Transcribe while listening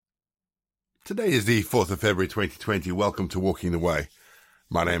Today is the 4th of February 2020. Welcome to Walking the Way.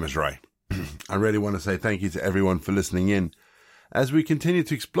 My name is Ray. I really want to say thank you to everyone for listening in as we continue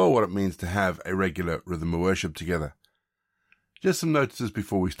to explore what it means to have a regular rhythm of worship together. Just some notices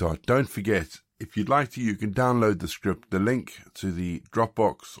before we start. Don't forget, if you'd like to, you can download the script. The link to the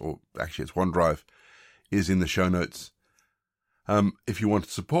Dropbox, or actually it's OneDrive, is in the show notes. If you want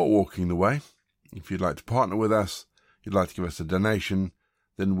to support Walking the Way, if you'd like to partner with us, you'd like to give us a donation,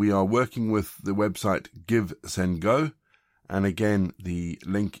 then we are working with the website Give, Send, Go. And again, the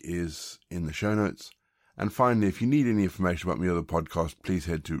link is in the show notes. And finally, if you need any information about me or the podcast, please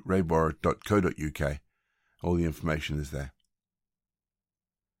head to rayborrett.co.uk. All the information is there.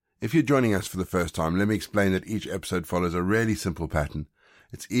 If you're joining us for the first time, let me explain that each episode follows a really simple pattern.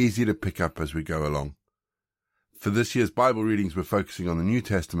 It's easy to pick up as we go along. For this year's Bible readings, we're focusing on the New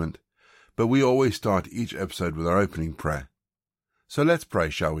Testament, but we always start each episode with our opening prayer. So let's pray,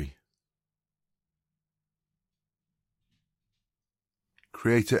 shall we?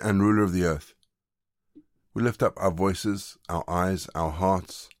 Creator and ruler of the earth, we lift up our voices, our eyes, our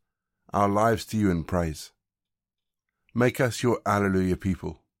hearts, our lives to you in praise. Make us your Alleluia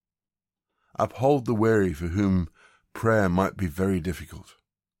people. Uphold the weary for whom prayer might be very difficult.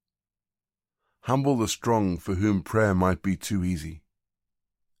 Humble the strong for whom prayer might be too easy.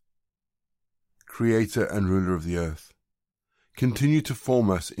 Creator and ruler of the earth, continue to form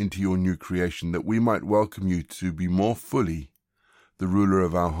us into your new creation that we might welcome you to be more fully the ruler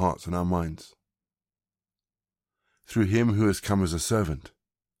of our hearts and our minds. Through him who has come as a servant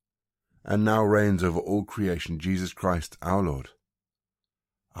and now reigns over all creation, Jesus Christ our Lord.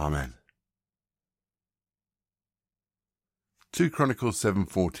 Amen. 2 Chronicles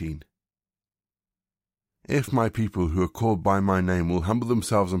 7:14. If my people who are called by my name will humble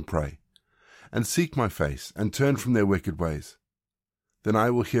themselves and pray, and seek my face, and turn from their wicked ways, then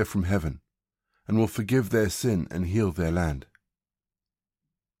I will hear from heaven, and will forgive their sin and heal their land.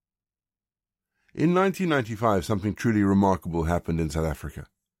 In 1995, something truly remarkable happened in South Africa.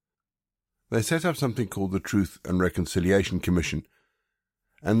 They set up something called the Truth and Reconciliation Commission,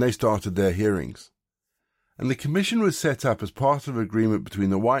 and they started their hearings. And the commission was set up as part of an agreement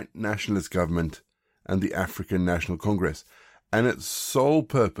between the white nationalist government and the African National Congress, and its sole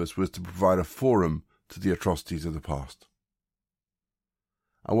purpose was to provide a forum to the atrocities of the past.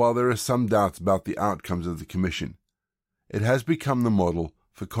 And while there are some doubts about the outcomes of the commission, it has become the model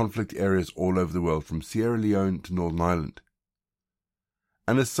for conflict areas all over the world, from Sierra Leone to Northern Ireland.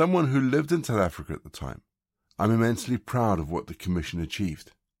 And as someone who lived in South Africa at the time, I'm immensely proud of what the commission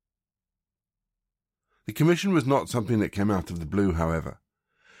achieved. The commission was not something that came out of the blue, however.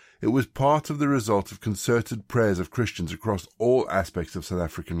 It was part of the result of concerted prayers of Christians across all aspects of South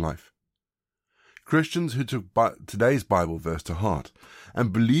African life. Christians who took today's Bible verse to heart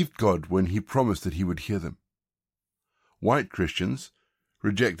and believed God when he promised that he would hear them. White Christians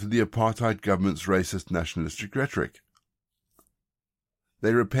rejected the apartheid government's racist nationalistic rhetoric.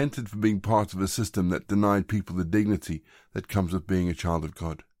 They repented for being part of a system that denied people the dignity that comes with being a child of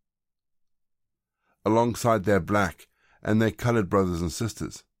God. Alongside their black and their coloured brothers and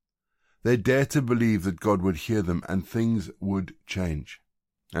sisters, they dared to believe that God would hear them and things would change.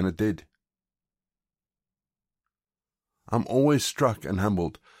 And it did. I'm always struck and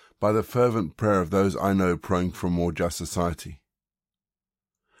humbled by the fervent prayer of those I know praying for a more just society.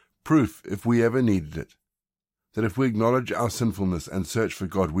 Proof, if we ever needed it, that if we acknowledge our sinfulness and search for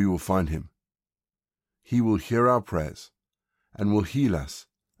God, we will find him. He will hear our prayers and will heal us,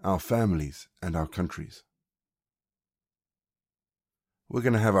 our families, and our countries. We're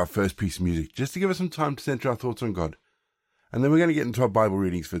going to have our first piece of music just to give us some time to center our thoughts on God. And then we're going to get into our Bible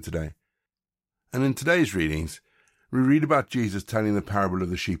readings for today. And in today's readings, we read about Jesus telling the parable of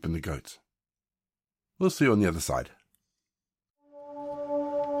the sheep and the goats. We'll see you on the other side.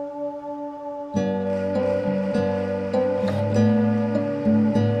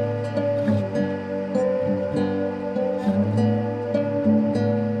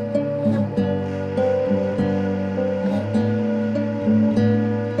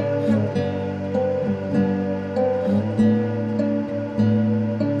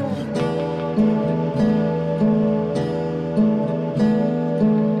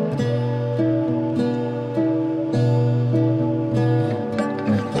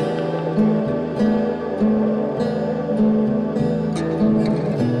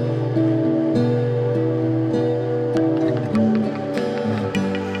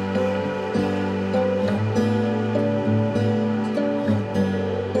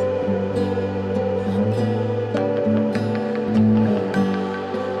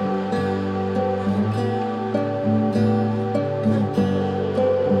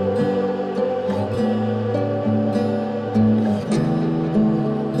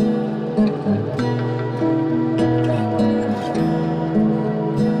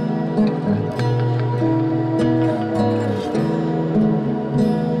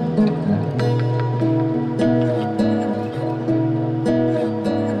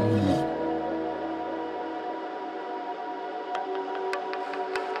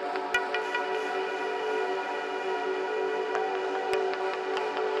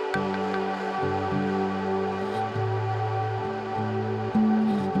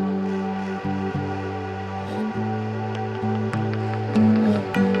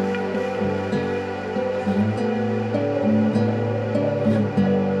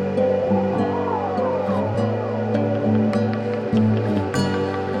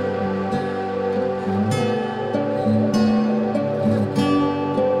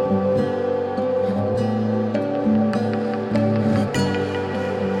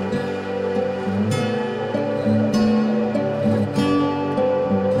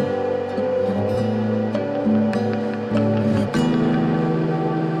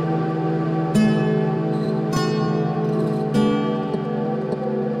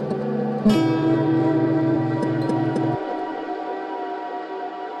 Let's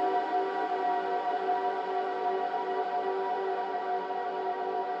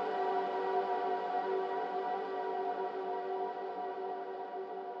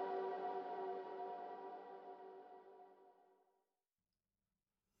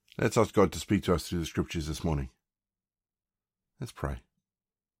ask God to speak to us through the scriptures this morning. Let's pray.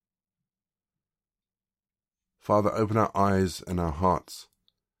 Father, open our eyes and our hearts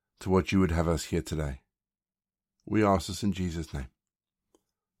to what you would have us hear today. We ask this in Jesus' name.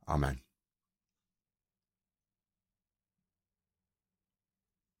 Amen.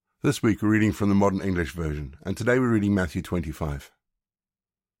 This week we're reading from the Modern English Version, and today we're reading Matthew 25.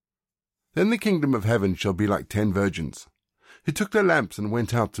 Then the kingdom of heaven shall be like 10 virgins, who took their lamps and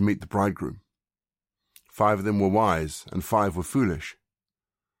went out to meet the bridegroom. 5 of them were wise, and 5 were foolish.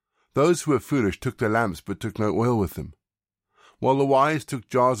 Those who were foolish took their lamps, but took no oil with them, while the wise took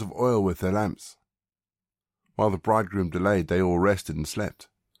jars of oil with their lamps. While the bridegroom delayed, they all rested and slept.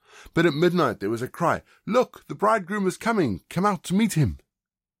 But at midnight there was a cry, "Look, the bridegroom is coming, come out to meet him."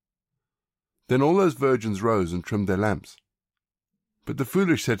 Then all those virgins rose and trimmed their lamps. But the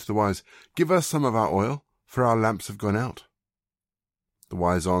foolish said to the wise, "Give us some of our oil, for our lamps have gone out." The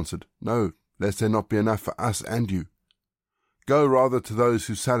wise answered, "No, lest there not be enough for us and you. Go rather to those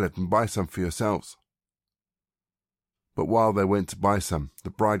who sell it and buy some for yourselves." But while they went to buy some, the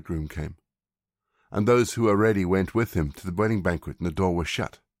bridegroom came, and those who were ready went with him to the wedding banquet, and the door was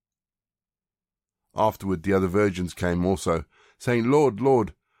shut. Afterward the other virgins came also, saying, "Lord,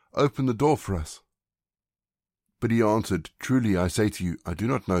 Lord, open the door for us." But he answered, "Truly I say to you, I do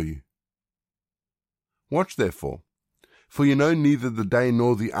not know you. Watch therefore, for you know neither the day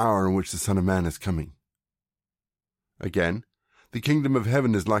nor the hour in which the Son of Man is coming. Again, the kingdom of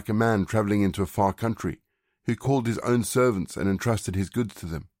heaven is like a man travelling into a far country, who called his own servants and entrusted his goods to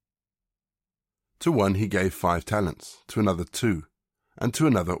them. To one he gave 5 talents, to another 2, and to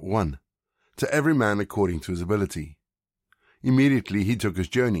another 1, to every man according to his ability. Immediately he took his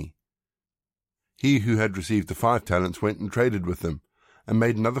journey. He who had received the 5 talents went and traded with them, and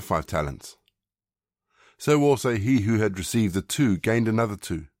made another 5 talents. So also he who had received the 2 gained another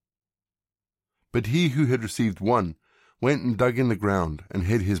 2. But he who had received 1 went and dug in the ground and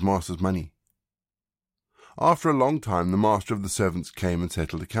hid his master's money. After a long time the master of the servants came and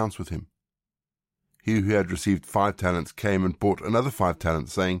settled accounts with him. He who had received 5 talents came and bought another 5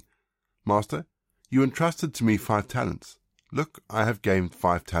 talents, saying, "Master, you entrusted to me 5 talents. Look, I have gained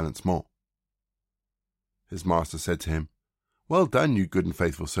 5 talents more." His master said to him, "Well done, you good and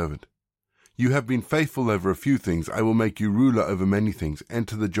faithful servant. You have been faithful over a few things. I will make you ruler over many things.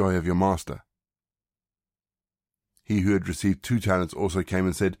 Enter the joy of your master." He who had received 2 talents also came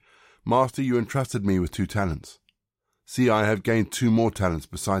and said, "Master, you entrusted me with 2 talents. See, I have gained 2 more talents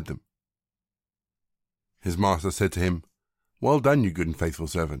beside them." His master said to him, "Well done, you good and faithful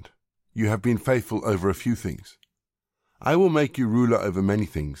servant. You have been faithful over a few things. I will make you ruler over many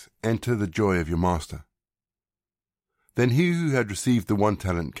things. Enter the joy of your master." Then he who had received the 1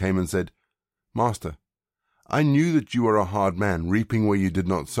 talent came and said, "Master, I knew that you are a hard man, reaping where you did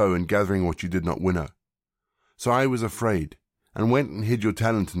not sow and gathering what you did not winnow. So I was afraid, and went and hid your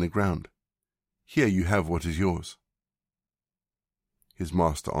talent in the ground. Here you have what is yours." His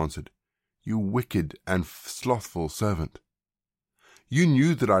master answered, "You wicked and slothful servant. You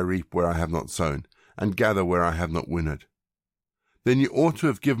knew that I reap where I have not sown, and gather where I have not winnowed. Then you ought to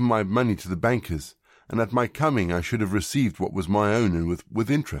have given my money to the bankers, and at my coming I should have received what was my own, and with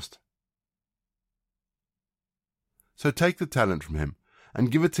interest. So take the talent from him,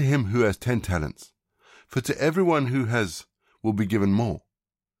 and give it to him who has 10 talents. For to everyone who has will be given more,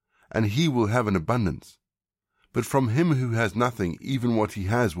 and he will have an abundance. But from him who has nothing, even what he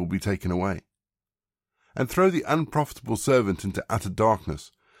has will be taken away. And throw the unprofitable servant into utter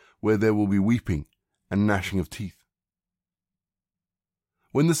darkness, where there will be weeping and gnashing of teeth.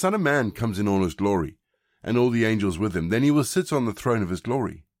 When the Son of Man comes in all his glory, and all the angels with him, then he will sit on the throne of his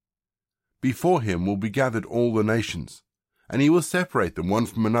glory. Before him will be gathered all the nations, and he will separate them one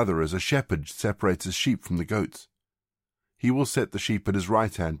from another, as a shepherd separates his sheep from the goats. He will set the sheep at his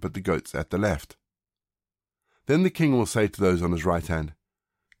right hand, but the goats at the left. Then the king will say to those on his right hand,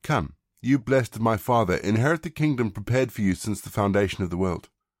 "Come, you blessed of my Father, inherit the kingdom prepared for you since the foundation of the world.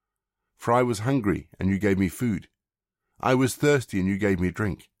 For I was hungry, and you gave me food. I was thirsty, and you gave me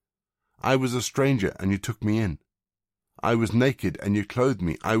drink. I was a stranger, and you took me in. I was naked, and you clothed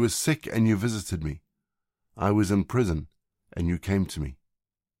me. I was sick, and you visited me. I was in prison, and you came to me."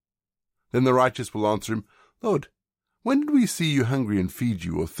 Then the righteous will answer him, "Lord, when did we see you hungry and feed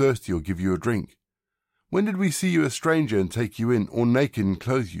you, or thirsty or give you a drink? When did we see you a stranger and take you in, or naked and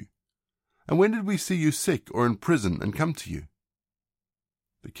clothe you? And when did we see you sick or in prison and come to you?"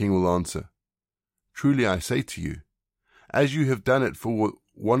 The king will answer, "Truly I say to you, as you have done it for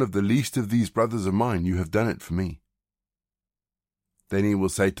one of the least of these brothers of mine, you have done it for me." Then he will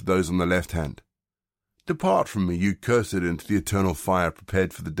say to those on the left hand, "Depart from me, you cursed, into the eternal fire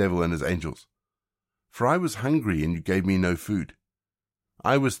prepared for the devil and his angels. For I was hungry, and you gave me no food.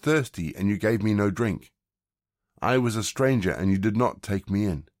 I was thirsty, and you gave me no drink. I was a stranger, and you did not take me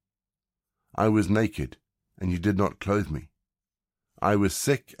in. I was naked, and you did not clothe me. I was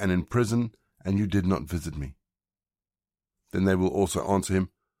sick and in prison, and you did not visit me." Then they will also answer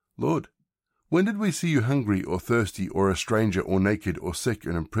him, "Lord, when did we see you hungry or thirsty or a stranger or naked or sick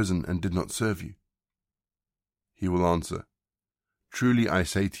and in prison and did not serve you?" He will answer, "Truly I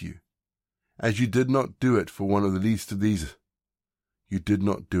say to you, as you did not do it for one of the least of these, you did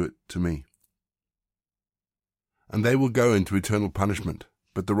not do it to me." And they will go into eternal punishment,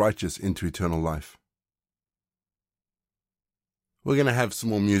 but the righteous into eternal life. We're going to have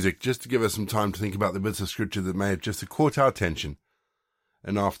some more music just to give us some time to think about the bits of scripture that may have just caught our attention.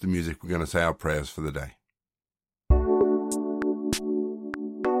 And after music, we're going to say our prayers for the day.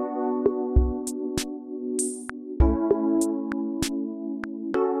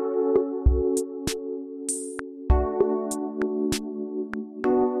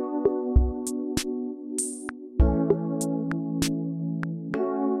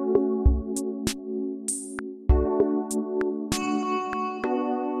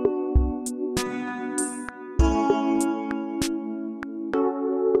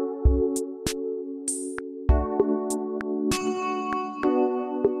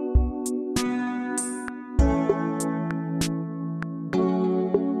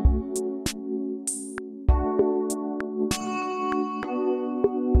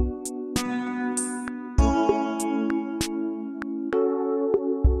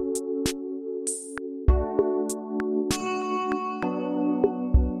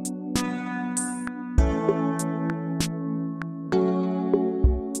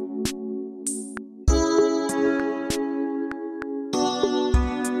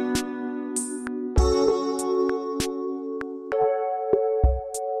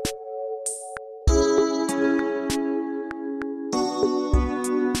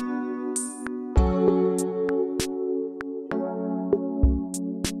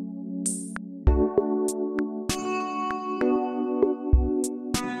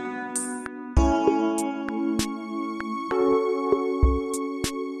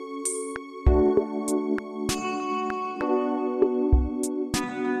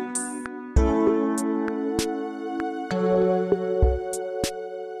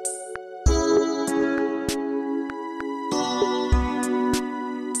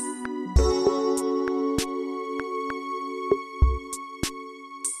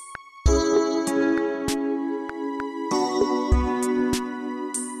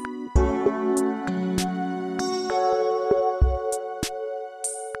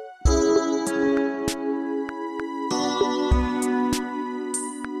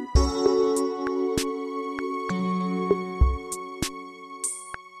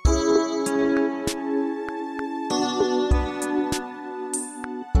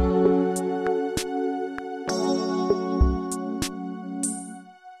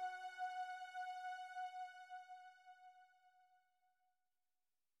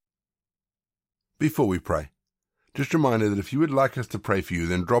 Before we pray, just a reminder that if you would like us to pray for you,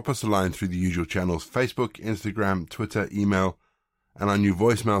 then drop us a line through the usual channels: Facebook, Instagram, Twitter, email, and our new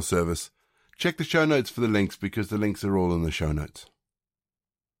voicemail service. Check the show notes for the links, because the links are all in the show notes.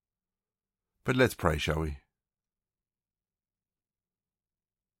 But let's pray, shall we?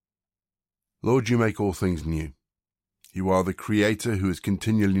 Lord, you make all things new. You are the Creator who is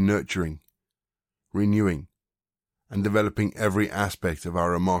continually nurturing, renewing, and developing every aspect of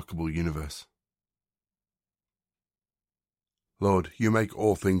our remarkable universe. Lord, you make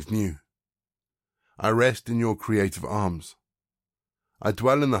all things new. I rest in your creative arms. I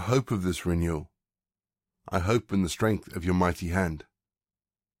dwell in the hope of this renewal. I hope in the strength of your mighty hand.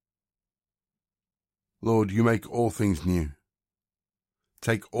 Lord, you make all things new.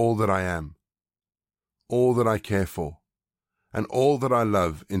 Take all that I am, all that I care for, and all that I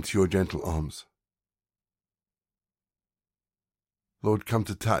love into your gentle arms. Lord, come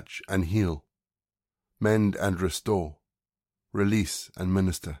to touch and heal, mend and restore, release and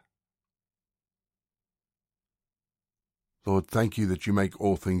minister. Lord, thank you that you make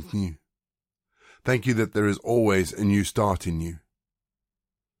all things new. Thank you that there is always a new start in you.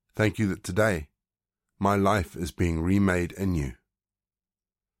 Thank you that today my life is being remade anew.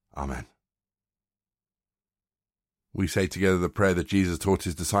 Amen. We say together the prayer that Jesus taught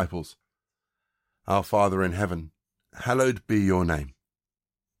his disciples: Our Father in heaven, hallowed be your name.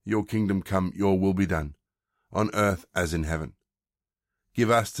 Your kingdom come, your will be done, on earth as in heaven. Give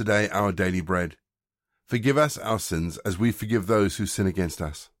us today our daily bread. Forgive us our sins as we forgive those who sin against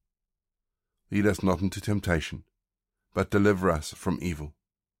us. Lead us not into temptation, but deliver us from evil.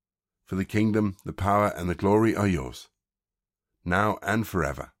 For the kingdom, the power, and the glory are yours, now and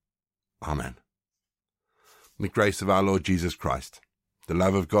forever. Amen. The grace of our Lord Jesus Christ, the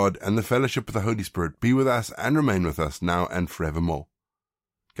love of God, and the fellowship of the Holy Spirit be with us and remain with us now and forevermore.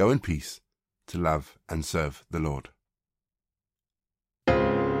 Go in peace to love and serve the Lord.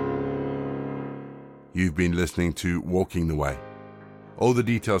 You've been listening to Walking the Way. All the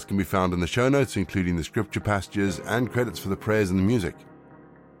details can be found in the show notes, including the scripture passages and credits for the prayers and the music.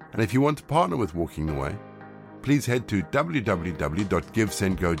 And if you want to partner with Walking the Way, please head to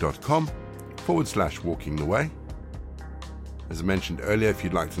www.givesendgo.com/Walking the Way. As I mentioned earlier, if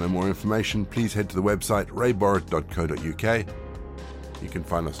you'd like to know more information, please head to the website rayborrett.co.uk. You can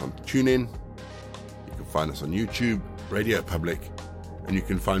find us on TuneIn, you can find us on YouTube, Radio Public, and you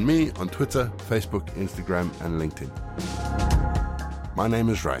can find me on Twitter, Facebook, Instagram, and LinkedIn. My name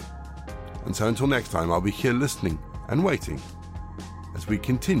is Ray, and so until next time, I'll be here listening and waiting as we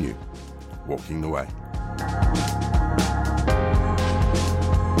continue walking the way.